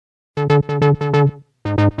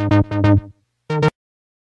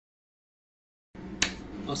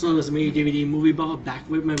Also, this made DVD movie bar back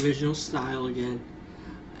with my original style again.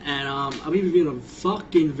 And I'll be reviewing a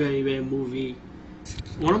fucking very rare movie.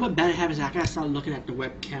 One of my bad habits is I gotta start looking at the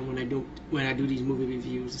webcam when I do these movie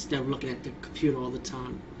reviews instead of looking at the computer all the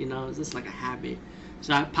time. You know, it's just like a habit.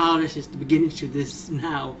 So I apologize just beginning to this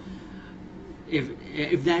now.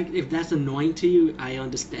 If that's annoying to you, I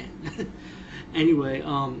understand. Anyway,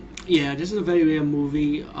 yeah, this is a very rare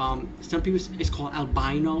movie. Some people it's called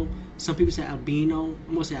Albino. Some people say Albino.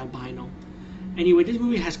 I'm gonna say Albino. Anyway, this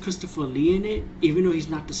movie has Christopher Lee in it, even though he's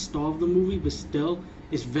not the star of the movie, but still,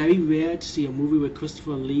 it's very rare to see a movie with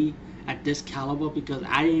Christopher Lee at this caliber because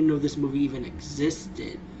I didn't know this movie even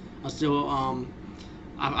existed. So,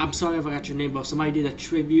 I'm sorry if I got your name, but somebody did a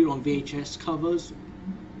tribute on VHS covers,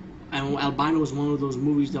 and Albino was one of those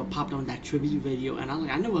movies that popped on that tribute video, and I was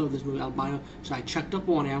like, I never heard of this movie, Albino, so I checked up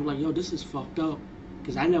on it. I'm like, yo, this is fucked up,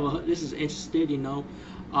 because I never heard, this is interesting, you know.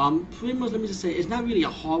 Pretty much, let me just say, it's not really a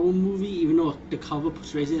horror movie, even though the cover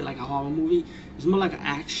portrays it like a horror movie. It's more like an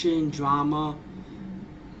action, drama,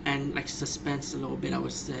 and like suspense a little bit, I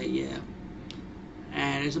would say, yeah.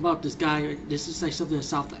 And it's about this guy, this is like something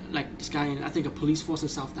in like this guy in, I think, a police force in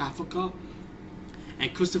South Africa.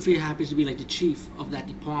 And Christopher happens to be like the chief of that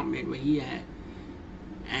department where he at.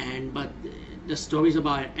 But the story is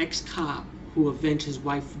about an ex-cop who avenged his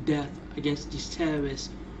wife's death against these terrorists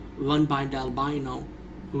run by the Albino,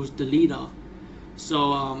 who's the leader.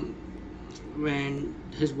 So when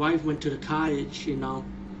his wife went to the cottage, you know,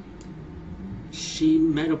 she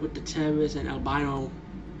met up with the terrorists and Albino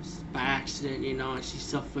by accident, you know, and she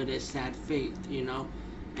suffered a sad fate, you know,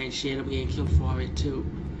 and she ended up getting killed for it too.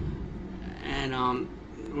 And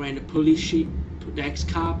when the police chief, the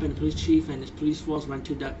ex-cop and the police chief and his police force went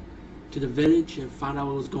to the village and found out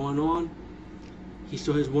what was going on, he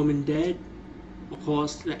saw his woman dead. Of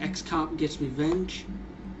course, the ex-cop gets revenge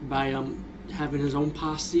by having his own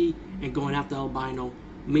posse and going after Albino.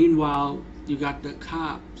 Meanwhile, you got the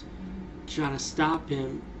cops trying to stop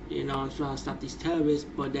him, you know, trying to stop these terrorists,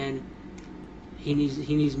 but then he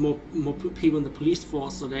needs more people in the police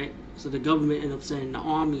force, so the government ended up sending the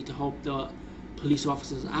army to help the police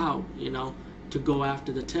officers out, you know, to go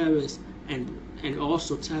after the terrorists, and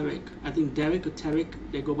also Tarek. I think Derek or Tarek,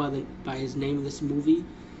 they go by his name in this movie.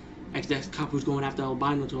 Ex-cop who's going after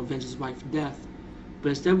Albino to avenge his wife's death. But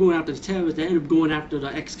instead of going after the terrorists, they end up going after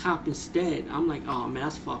the ex-cop instead. I'm like, oh man,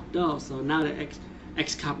 that's fucked up. So now the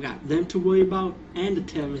ex-cop got them to worry about, and the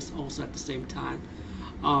terrorists also at the same time.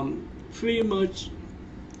 Pretty much,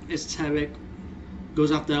 it's Tarek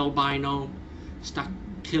goes after Albino, start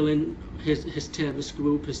killing his terrorist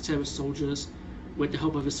group, his terrorist soldiers, with the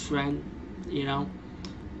help of his friend, you know.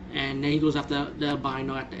 And then he goes after the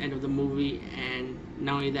Albino at the end of the movie, and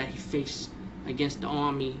not only that, he faced against the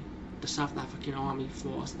army, the South African army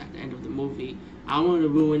force at the end of the movie. I don't want to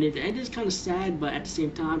ruin it. The end is kind of sad, but at the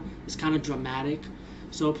same time, it's kind of dramatic.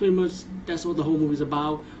 So pretty much that's what the whole movie's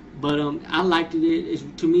about. But I liked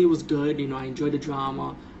it. To me, it was good. You know, I enjoyed the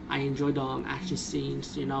drama. I enjoyed the action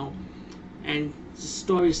scenes. You know, and the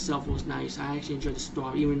story itself was nice. I actually enjoyed the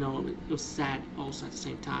story, even though it was sad also at the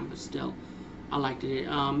same time. But still, I liked it.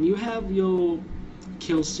 You have your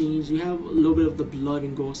kill scenes. You have a little bit of the blood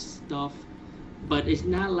and gore stuff, but it's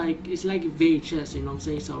not like, it's like VHS. You know what I'm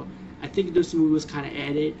saying? So I think this movie was kind of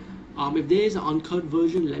added. If there is an uncut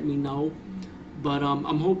version, let me know. But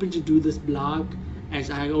I'm hoping to do this blog, as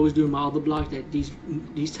I always do in my other blogs, that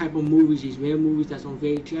these type of movies, these rare movies that's on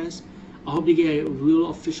VHS, I hope they get a real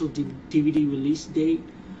official DVD release date.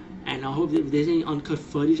 And I hope that if there's any uncut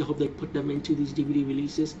footage, I hope they put them into these DVD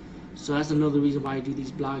releases. So that's another reason why I do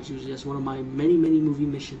these blogs usually. That's one of my many movie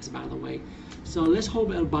missions, by the way. So let's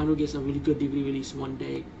hope Albino gets a really good DVD release one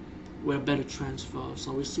day with a better transfer.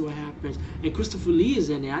 So we'll see what happens. And Christopher Lee is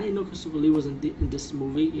in it. I didn't know Christopher Lee was in this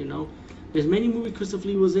movie, you know. There's many movies Christopher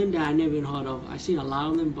Lee was in that I never even heard of. I've seen a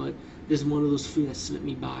lot of them, but this is one of those few that slipped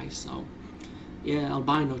me by. So yeah,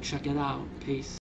 Albino, check it out. Peace.